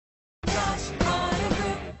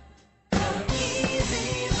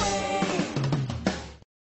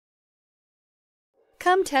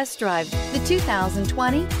Come test drive the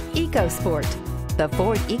 2020 EcoSport. The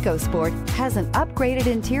Ford EcoSport has an upgraded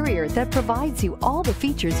interior that provides you all the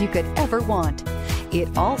features you could ever want. It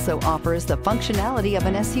also offers the functionality of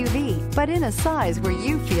an SUV, but in a size where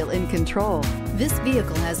you feel in control. This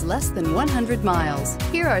vehicle has less than 100 miles.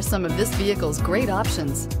 Here are some of this vehicle's great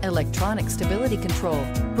options: electronic stability control,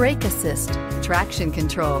 brake assist, traction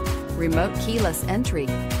control, remote keyless entry,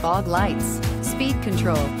 fog lights, speed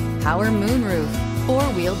control, power moonroof,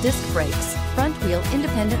 four-wheel disc brakes, front-wheel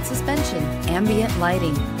independent suspension, ambient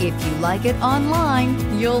lighting. If you like it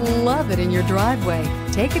online, you'll love it in your driveway.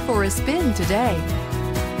 Take it for a spin today.